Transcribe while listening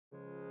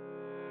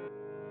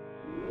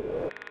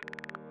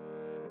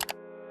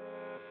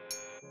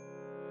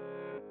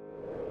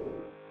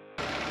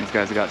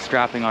guys have got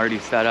strapping already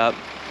set up.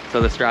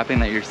 So the strapping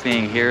that you're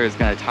seeing here is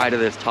gonna tie to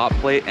this top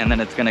plate, and then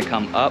it's gonna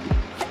come up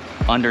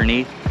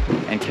underneath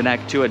and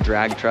connect to a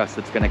drag truss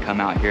that's gonna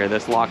come out here.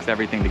 This locks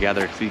everything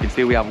together. So you can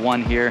see we have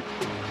one here,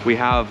 we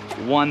have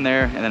one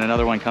there, and then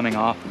another one coming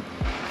off.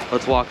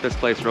 Let's walk this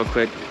place real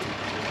quick.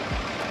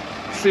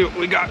 See what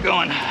we got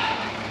going.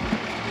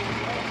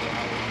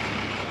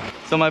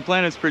 So my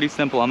plan is pretty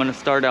simple. I'm gonna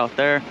start out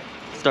there,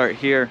 start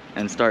here,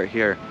 and start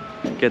here.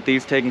 Get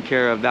these taken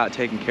care of, that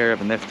taken care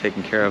of, and this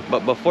taken care of.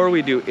 But before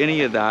we do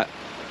any of that,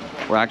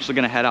 we're actually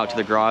gonna head out to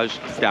the garage,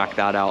 stack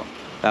that out.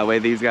 That way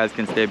these guys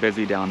can stay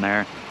busy down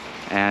there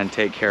and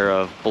take care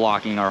of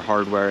blocking our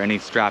hardware, any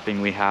strapping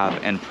we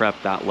have, and prep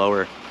that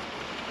lower.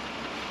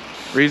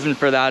 Reason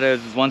for that is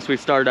once we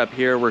start up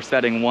here, we're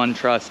setting 1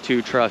 truss,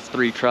 2 truss,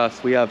 3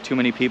 truss. We have too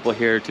many people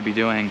here to be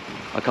doing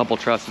a couple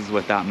trusses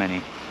with that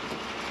many.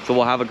 So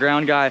we'll have a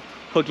ground guy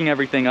hooking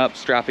everything up,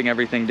 strapping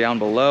everything down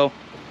below,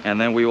 and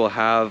then we will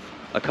have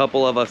a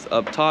couple of us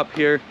up top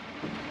here.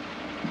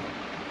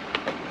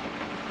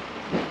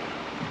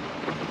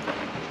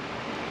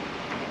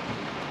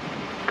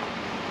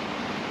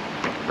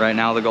 Right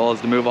now the goal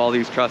is to move all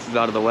these trusses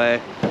out of the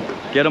way,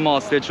 get them all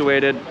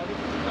situated.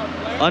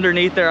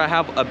 Underneath there I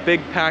have a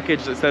big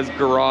package that says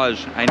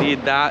garage. I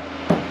need that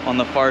on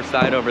the far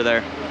side over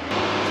there.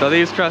 So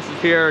these trusses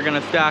here are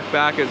gonna stack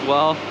back as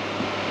well.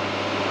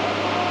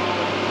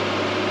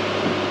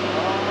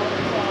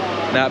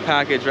 That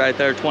package right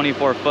there,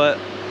 24 foot,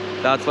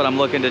 that's what I'm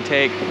looking to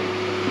take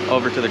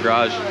over to the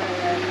garage.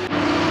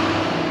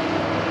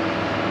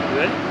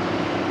 Good?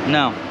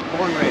 No.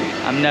 Born ready.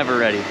 I'm never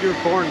ready.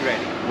 You're born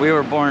ready. We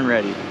were born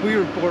ready. We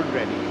were born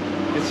ready.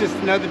 It's just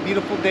another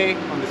beautiful day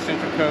on the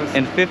Central Coast.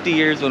 In 50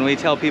 years, when we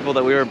tell people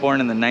that we were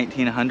born in the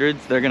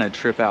 1900s, they're gonna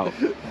trip out.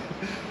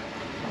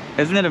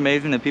 Isn't it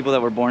amazing that people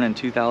that were born in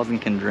 2000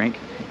 can drink?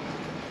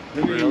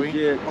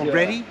 Really?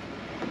 Already?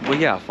 Well,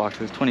 yeah, Fox,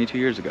 it was 22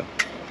 years ago.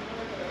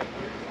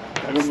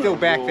 I'm still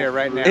back there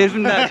right now.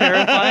 Isn't that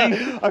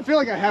terrifying? I feel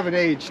like I haven't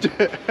aged.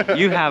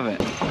 You haven't.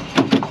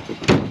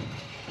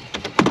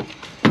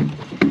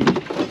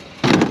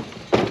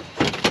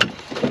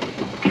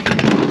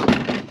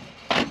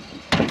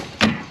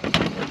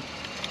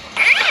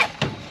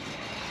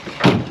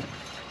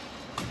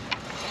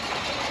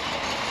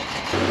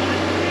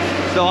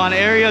 So on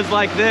areas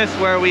like this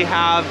where we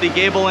have the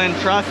gable end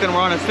truss and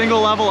we're on a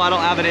single level, I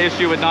don't have an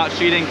issue with not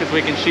sheeting because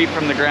we can sheet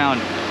from the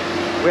ground.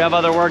 We have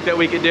other work that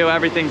we could do,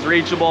 everything's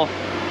reachable.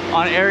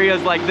 On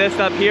areas like this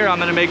up here, I'm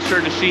gonna make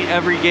sure to sheet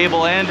every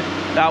gable end.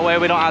 That way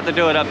we don't have to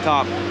do it up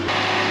top.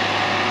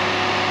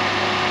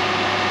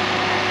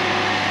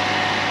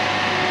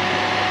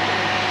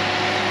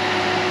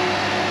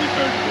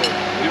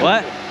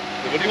 What?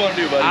 What do you want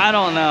to do, buddy? I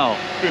don't know.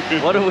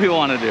 What do we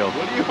want to do?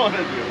 What do you want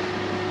to do?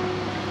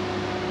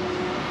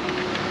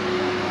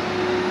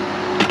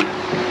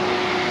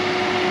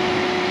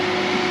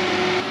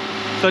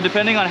 So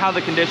depending on how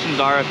the conditions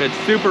are, if it's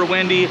super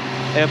windy,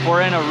 if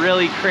we're in a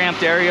really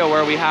cramped area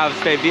where we have,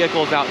 say,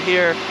 vehicles out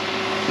here,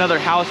 another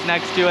house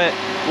next to it,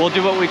 we'll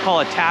do what we call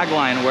a tag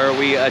line, where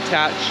we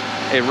attach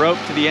a rope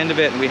to the end of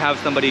it and we have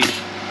somebody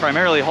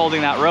primarily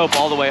holding that rope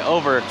all the way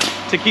over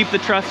to keep the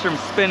truss from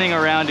spinning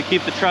around, to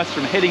keep the truss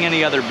from hitting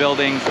any other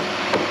buildings,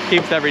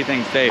 keeps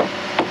everything safe.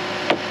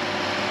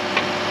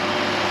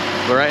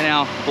 But right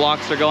now,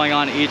 blocks are going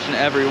on each and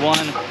every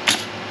one.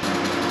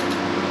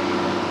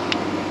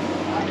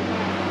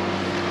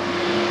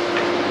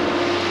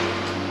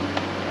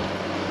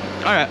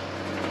 All right,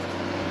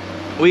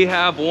 we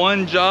have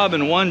one job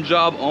and one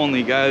job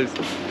only, guys.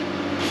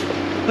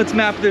 Let's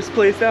map this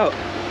place out.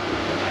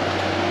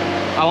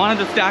 I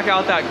wanted to stack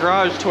out that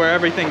garage to where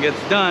everything gets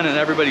done and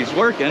everybody's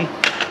working.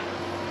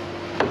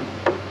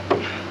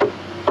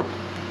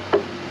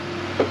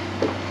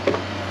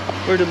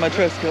 Where did my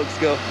truss hooks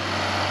go?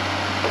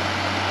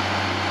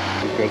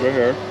 It goes right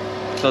here.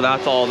 So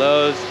that's all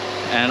those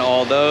and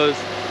all those.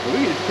 Well,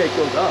 we can just take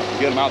those up.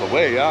 Get them out of the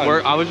way, yeah.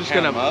 I was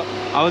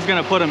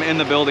gonna put them in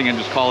the building and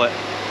just call it.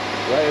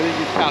 Right, and then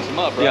you just pass them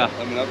up, right? Yeah.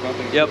 I mean, that's one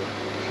thing. Yep.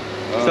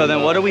 So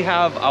then what do we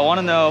have? I want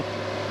to know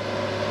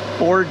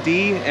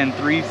 4D and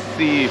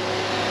 3C. Yeah.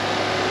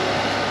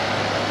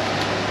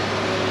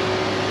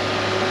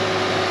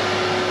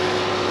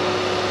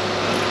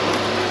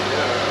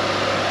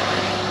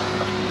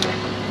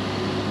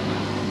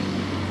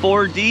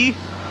 4D.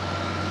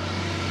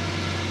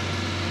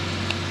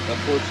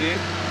 That's 4C.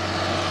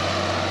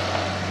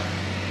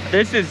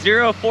 This is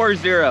 040.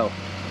 040?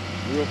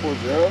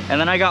 And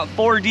then I got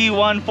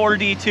 4D1,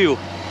 4D2.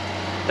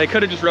 They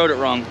could have just wrote it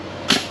wrong.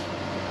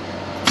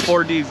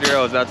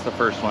 4D0s, that's the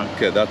first one.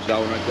 Okay, that's that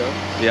one right there?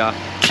 Yeah.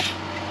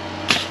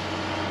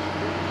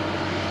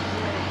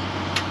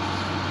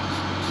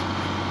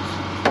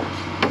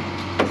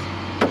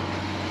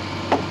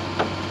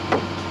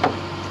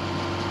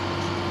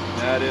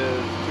 That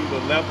is to the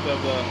left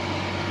of the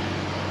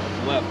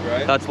left,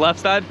 right? That's left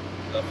side?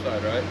 Left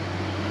side, right?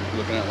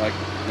 Looking at like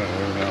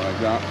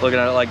that. Looking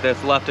at it like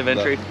this, left of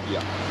entry? Left,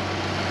 yeah.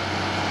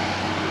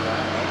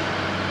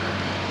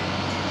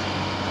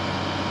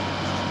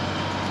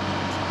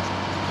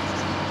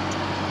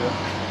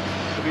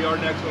 be our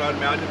next one, I'd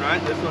imagine,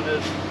 right? This one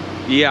is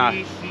Yeah.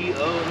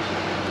 PCO.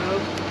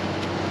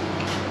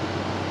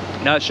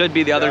 No, it should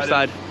be the other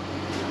side.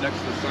 Next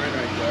to the sign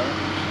right there.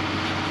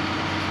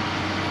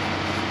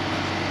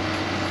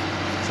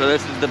 So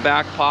this is the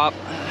back pop,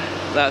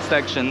 that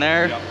section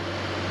there. Yep.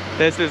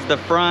 This is the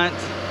front.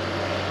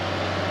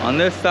 On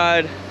this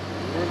side,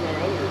 Where's our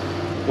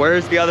other?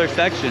 where's the other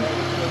section?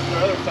 Where's the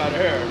other side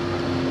here?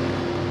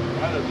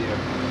 Right up here.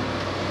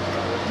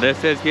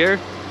 This is here?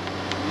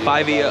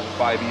 5EO.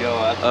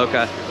 5EO. That's Okay.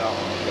 that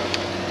one.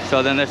 Okay.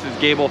 So then this is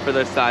gable for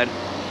this side.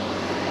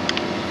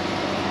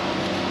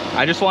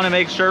 I just want to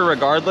make sure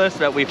regardless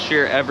that we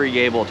shear every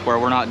gable to where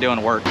we're not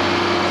doing work.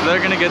 So they're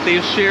gonna get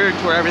these sheared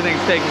to where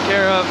everything's taken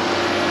care of.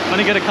 I'm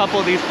gonna get a couple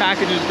of these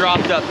packages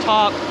dropped up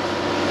top.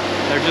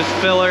 They're just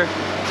filler.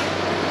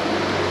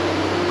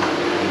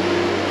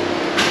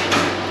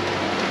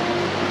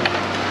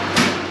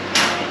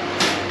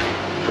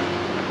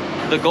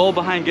 The goal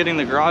behind getting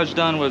the garage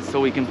done was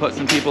so we can put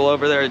some people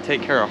over there to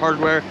take care of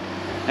hardware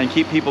and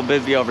keep people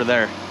busy over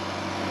there.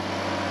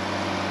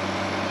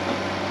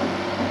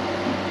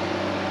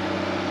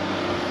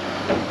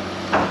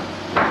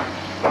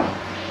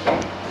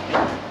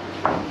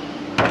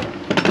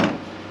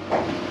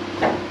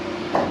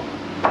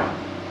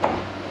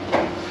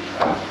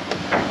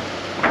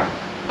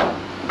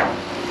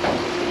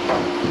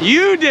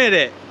 You did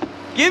it!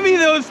 Give me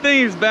those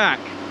things back.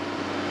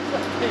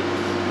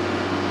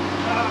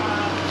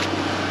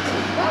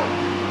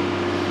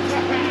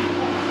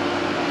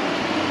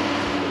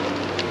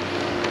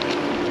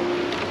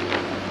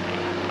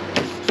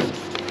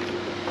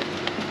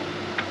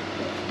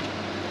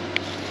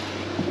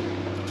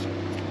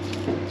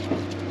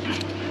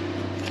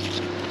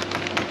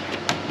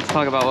 Let's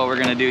talk about what we're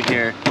gonna do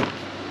here.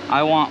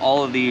 I want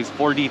all of these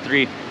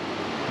 4D3.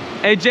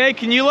 Hey Jay,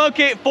 can you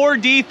locate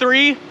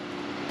 4D3?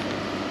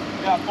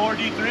 Yeah,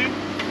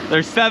 4D3.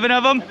 There's 7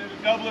 of them. And there's a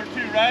doubler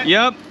too, right?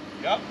 Yep.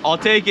 Yep. I'll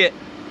take it.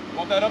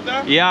 Want that up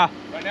there? Yeah.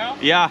 Right now?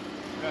 Yeah.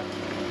 Okay.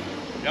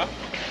 Yep.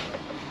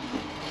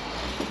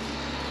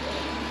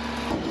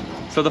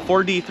 So the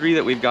 4D3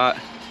 that we've got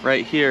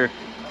right here,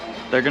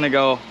 they're gonna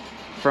go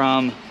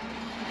from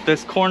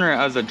this corner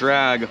as a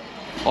drag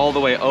all the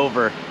way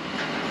over.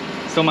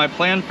 So my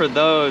plan for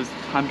those,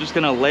 I'm just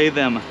gonna lay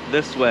them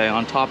this way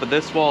on top of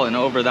this wall and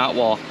over that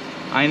wall.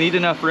 I need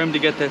enough room to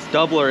get this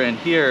doubler in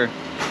here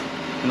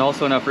and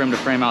also enough room to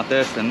frame out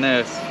this and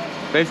this.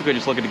 Basically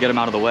just looking to get them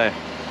out of the way.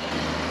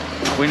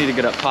 We need to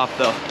get up top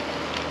though.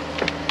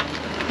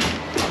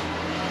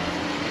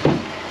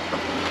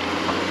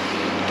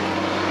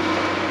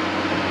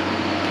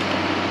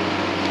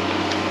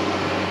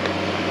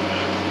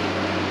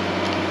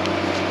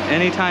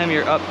 Anytime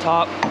you're up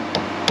top,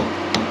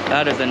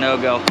 that is a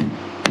no-go.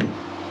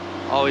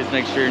 Always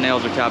make sure your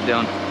nails are tapped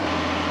down.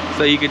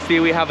 So you can see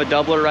we have a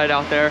doubler right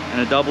out there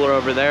and a doubler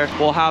over there.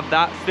 We'll have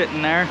that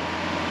sitting there,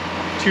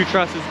 2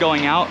 trusses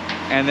going out,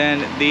 and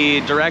then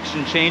the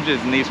direction changes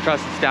and these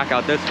trusses stack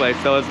out this way.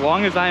 So as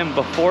long as I am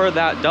before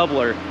that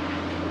doubler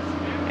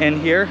in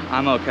here,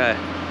 I'm okay.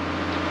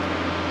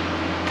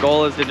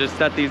 Goal is to just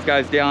set these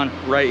guys down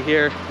right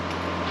here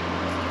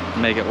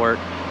and make it work.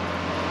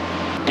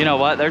 You know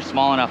what? They're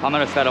small enough. I'm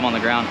gonna set them on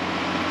the ground.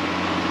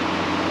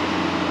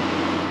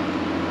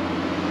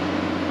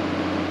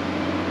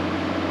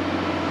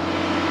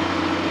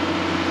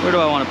 Where do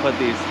I want to put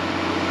these?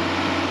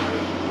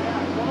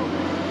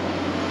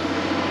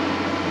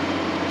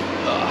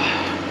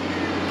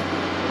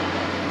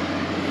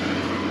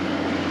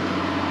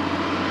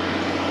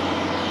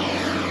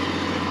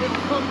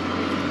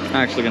 I'm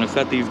actually gonna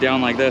set these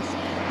down like this.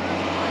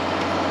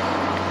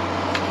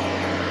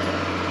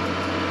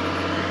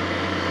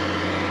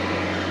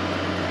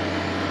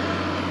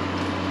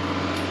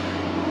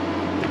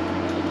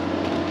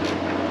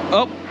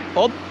 Oh,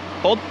 hold,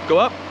 go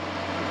up.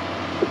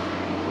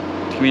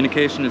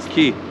 Communication is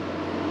key.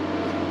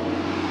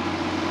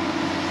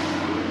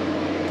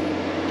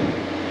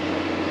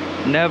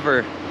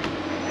 Never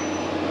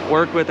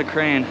work with a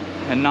crane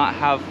and not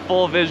have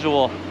full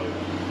visual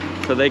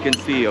so they can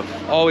see you.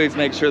 Always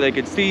make sure they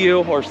can see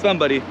you or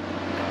somebody.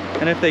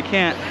 And if they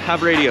can't,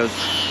 have radios.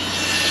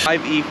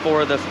 5E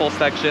for this whole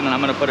section, and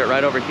I'm gonna put it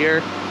right over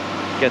here.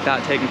 Get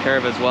that taken care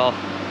of as well.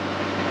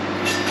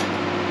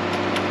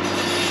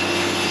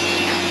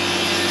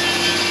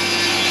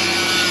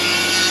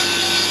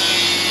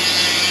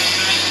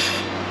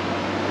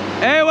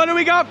 Hey, what do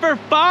we got for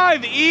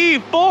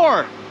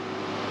 5E4?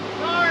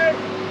 Sorry.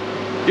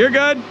 You're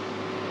good.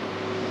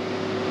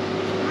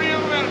 3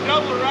 of them at a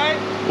doubler, right?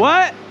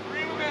 What?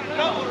 3 of them at a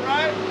doubler,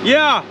 right?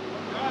 Yeah.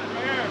 Got it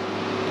right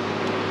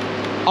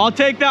here. I'll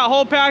take that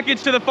whole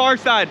package to the far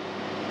side.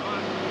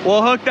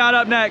 We'll hook that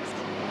up next.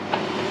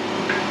 20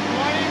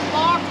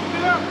 blocks,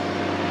 too.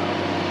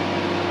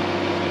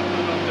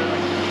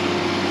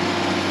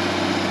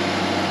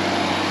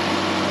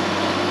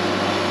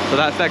 So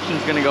that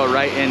section's gonna go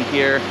right in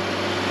here.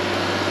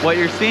 What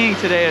you're seeing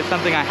today is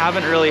something I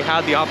haven't really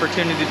had the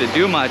opportunity to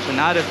do much, and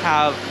that is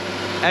have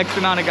X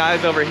amount of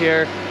guys over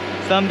here,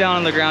 some down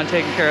on the ground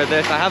taking care of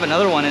this. I have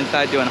another one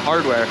inside doing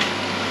hardware.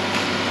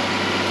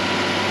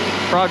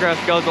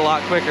 progress goes a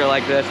lot quicker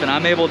like this, and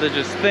I'm able to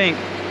just think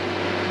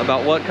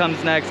about what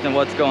comes next and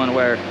what's going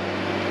where.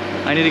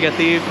 I need to get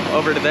these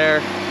over to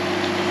there.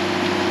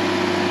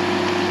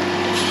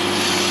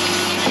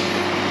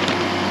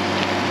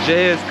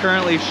 Jay is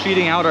currently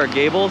sheeting out our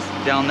gables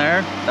down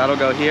there. That'll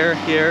go here,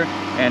 here,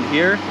 and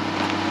here.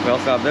 We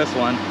also have this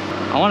one.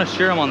 I want to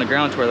shear them on the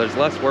ground to where there's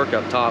less work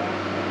up top.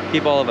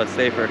 Keep all of us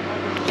safer.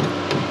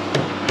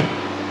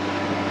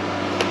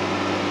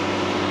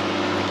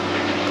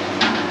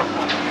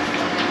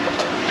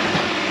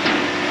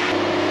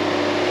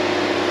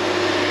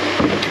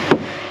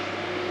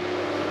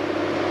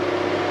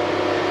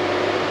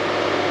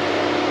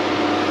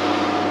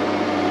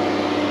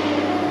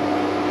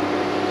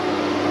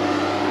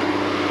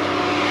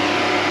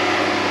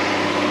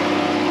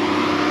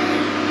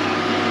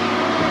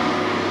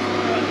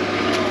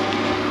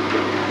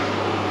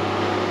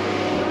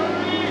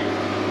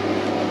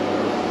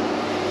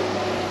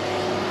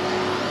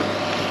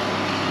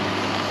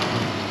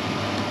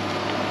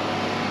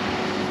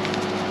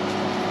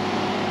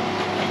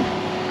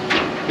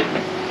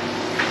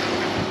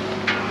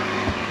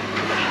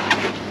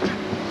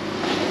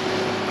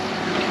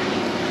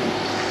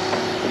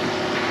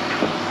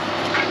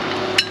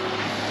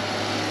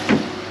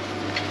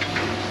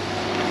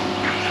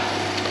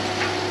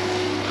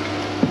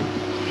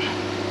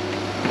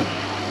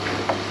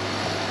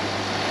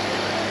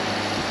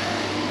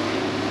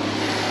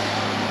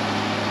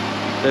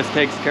 This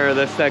takes care of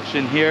this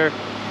section here.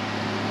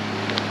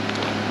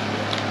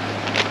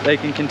 They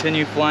can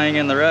continue flying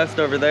in the rest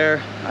over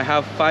there. I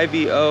have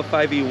 5E0,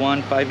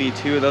 5E1,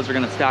 5E2. Those are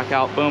gonna stack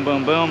out, boom,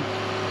 boom, boom.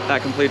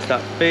 That completes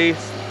that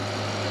face.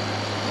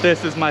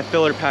 This is my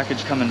filler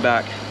package coming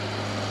back.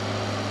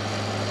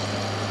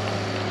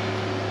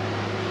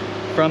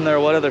 From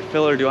there, what other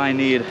filler do I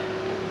need?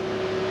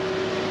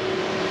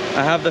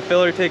 I have the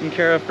filler taken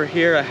care of for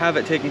here. I have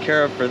it taken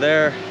care of for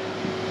there.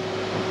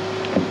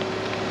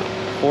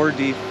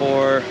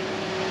 4D4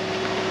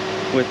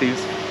 with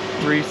these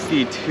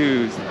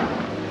 3C2s.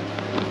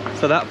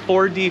 So that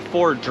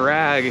 4D4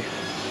 drag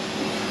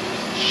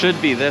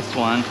should be this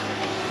one.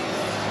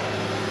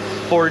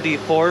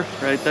 4D4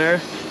 right there.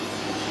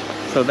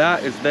 So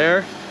that is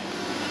there.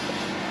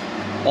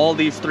 All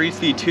these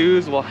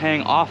 3C2s will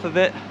hang off of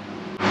it.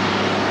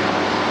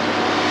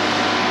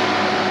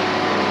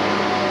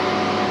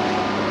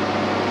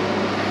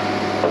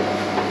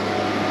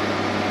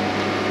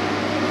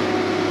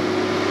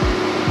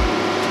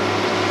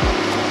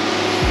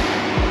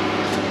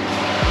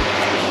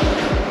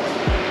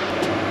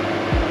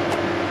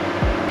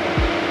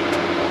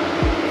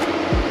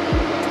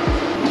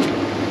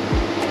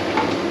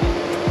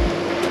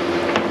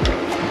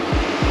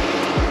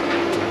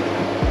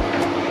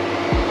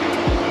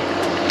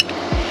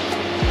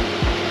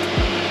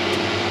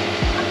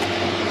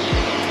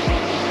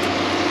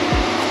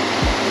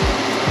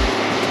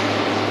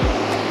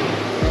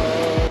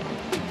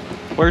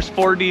 Where's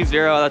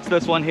 4D0? That's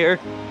this one here.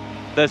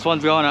 This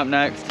one's going up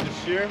next. The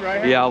shear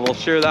right here? Yeah, we'll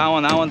shear that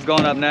one. That one's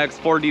going up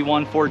next.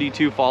 4D1,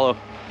 4D2 follow.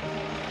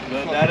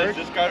 That is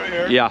this guy right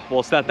here? Yeah,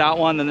 we'll set that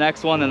one, the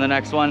next one, and the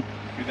next one.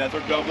 That's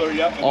our doubler,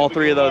 yep. All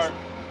three of those.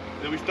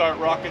 Then we start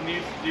rocking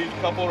these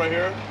couple right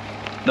here.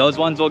 Those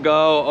ones will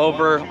go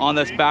over on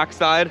this back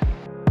side.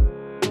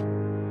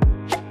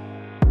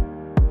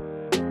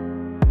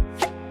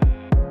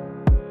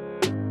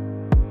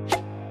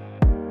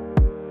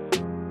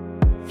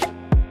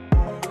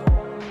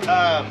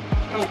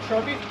 Oh,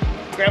 Trophy?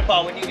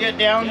 Grandpa, when you get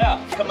down,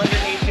 come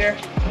underneath here.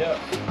 Yeah.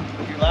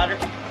 With your ladder.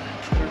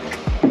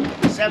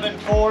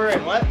 7.4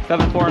 and what?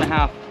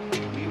 7.4.5.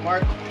 You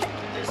mark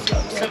this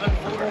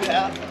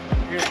 7.4.5.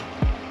 Here.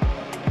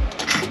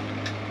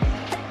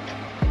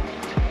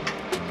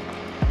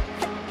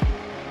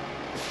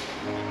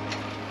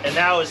 And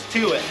now is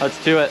to it.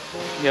 Let's do it.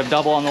 You have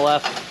double on the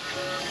left.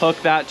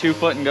 Hook that 2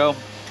 foot and go.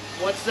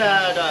 What's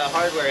that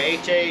hardware?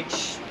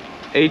 HH?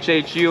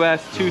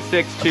 HHUS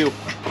 262.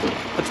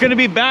 It's gonna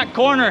be back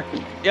corner.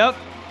 Yep.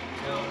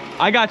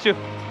 I got you.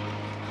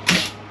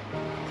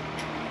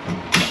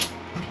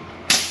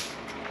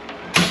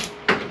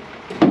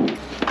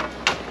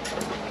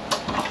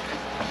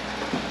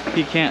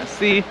 He can't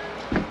see.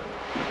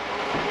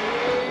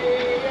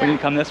 We need to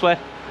come this way.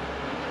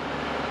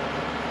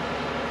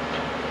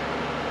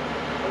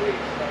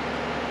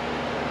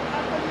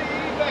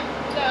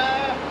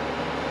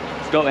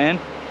 Let's go in.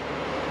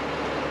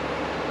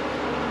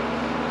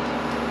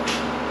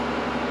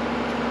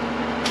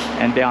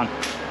 And down.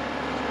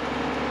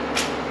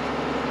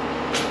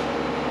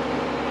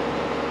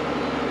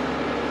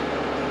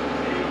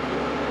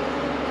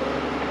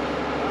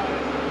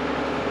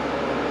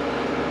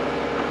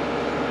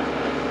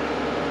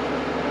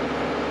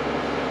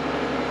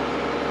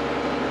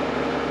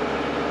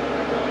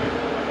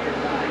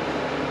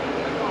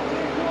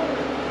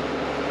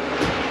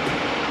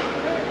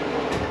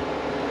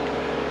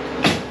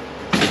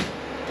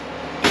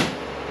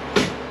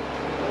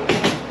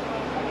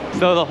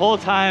 So the whole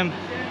time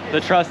the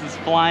truss is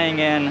flying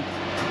in,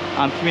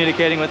 I'm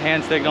communicating with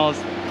hand signals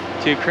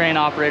to crane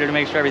operator to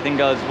make sure everything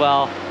goes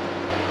well.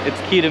 It's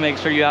key to make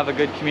sure you have a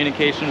good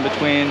communication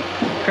between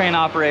crane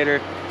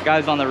operator,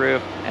 guys on the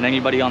roof, and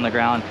anybody on the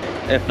ground.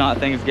 If not,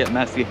 things get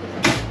messy.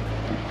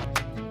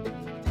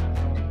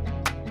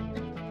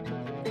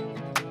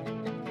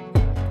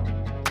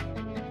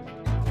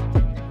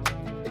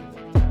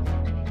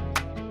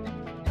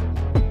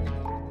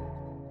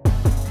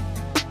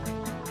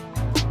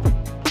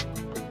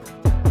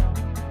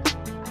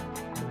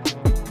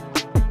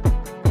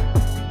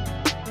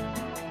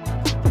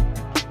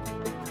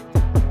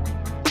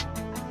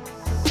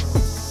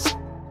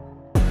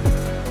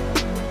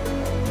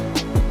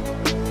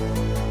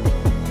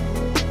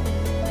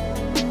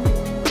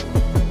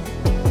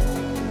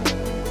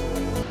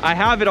 I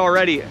have it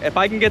already. If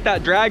I can get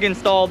that drag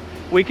installed,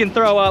 we can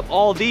throw up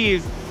all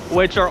these,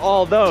 which are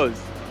all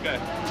those. Okay.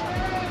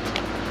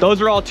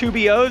 Those are all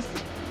 2BOs?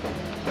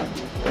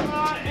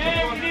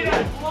 Hey, we need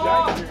a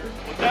block.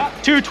 What's that?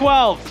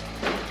 212s.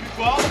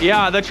 12?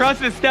 Yeah, the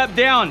trusses step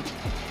down.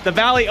 The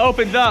valley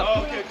opens up.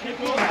 Oh, okay, keep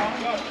going.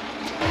 Go.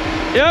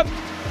 Yep.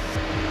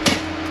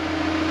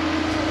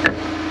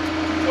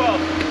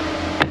 12.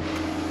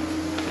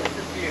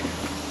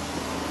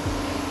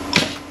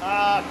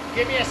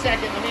 Give me a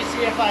second. Let me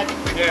see if I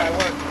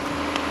work.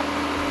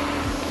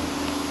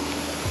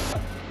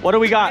 What do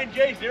we got?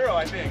 9J0,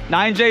 I think.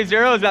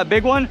 9J0 is that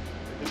big one?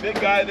 The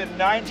big guy, then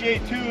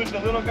 9J2 is the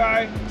little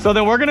guy. So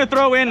then we're gonna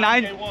throw in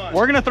 9J1.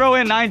 We're gonna throw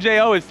in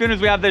 9JO as soon as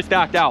we have this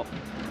stacked out.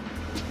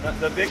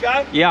 The big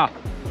guy? Yeah.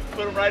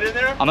 Put him right in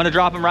there? I'm gonna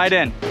drop him right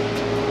in.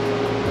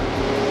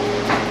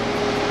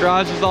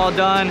 Garage is all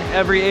done.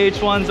 Every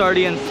H1's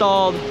already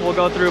installed. We'll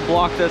go through,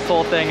 block this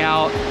whole thing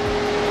out,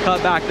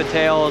 cut back the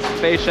tails,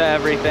 fascia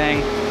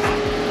everything.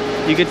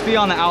 You can see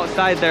on the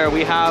outside there,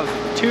 we have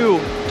 2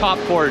 top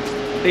cords.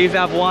 These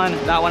have 1,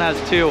 that one has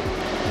 2.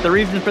 The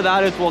reason for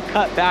that is we'll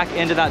cut back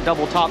into that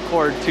double top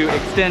cord to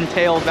extend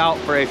tails out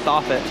for a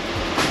soffit.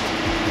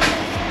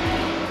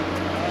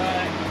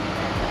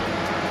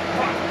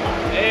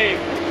 Hey,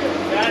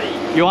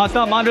 Daddy. You want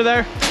something under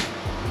there?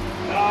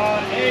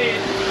 Hey.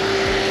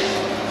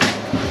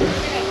 We're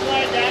gonna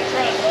slide that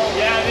truss.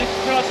 Yeah, this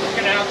truss is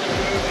gonna have to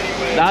move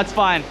anyway. That's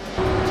fine.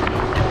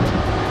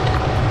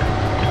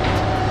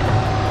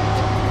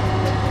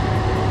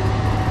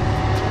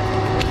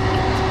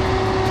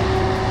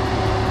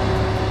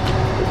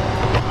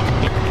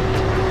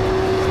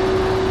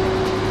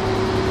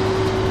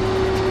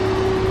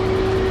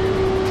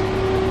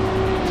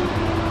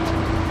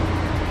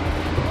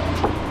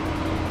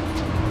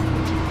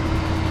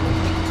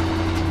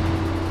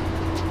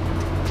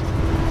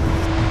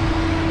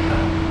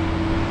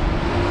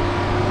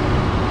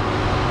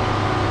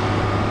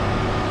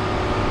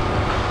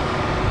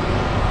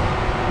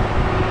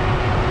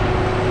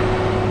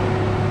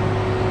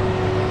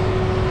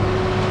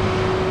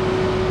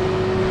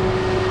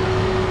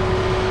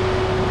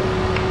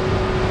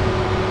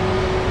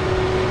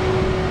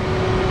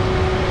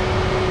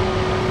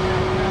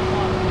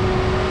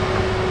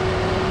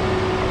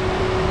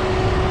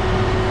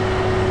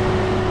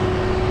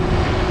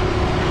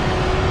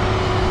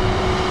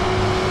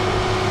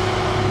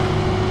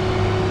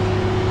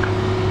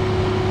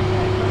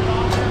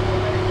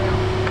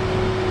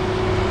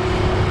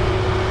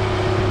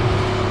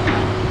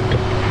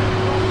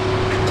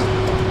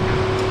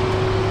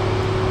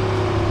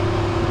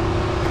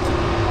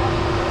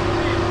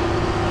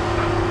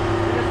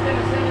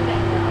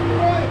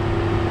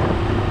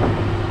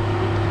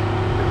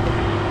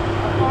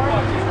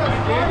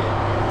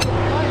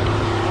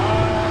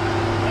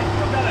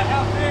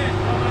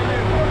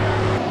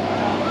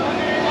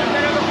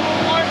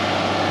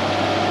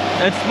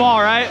 It's small,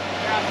 right?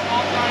 Yeah,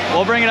 small triangle.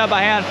 We'll bring it up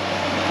by hand.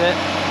 That's it.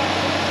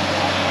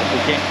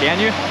 If we can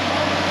you?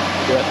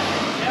 Do it.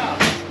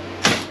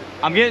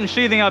 Yeah. I'm getting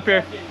sheathing up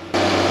here.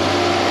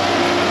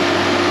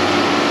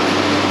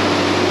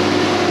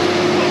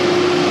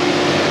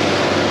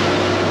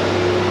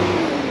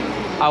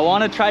 I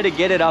want to try to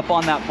get it up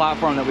on that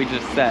platform that we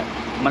just set.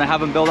 I'm gonna have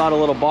them build out a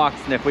little box,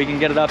 and if we can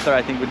get it up there,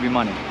 I think would be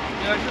money.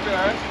 Yeah, it should be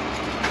alright.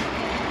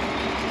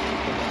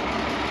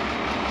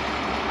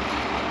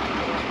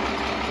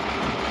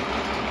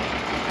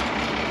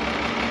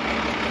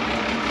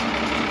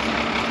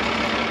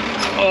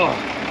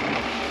 Oh.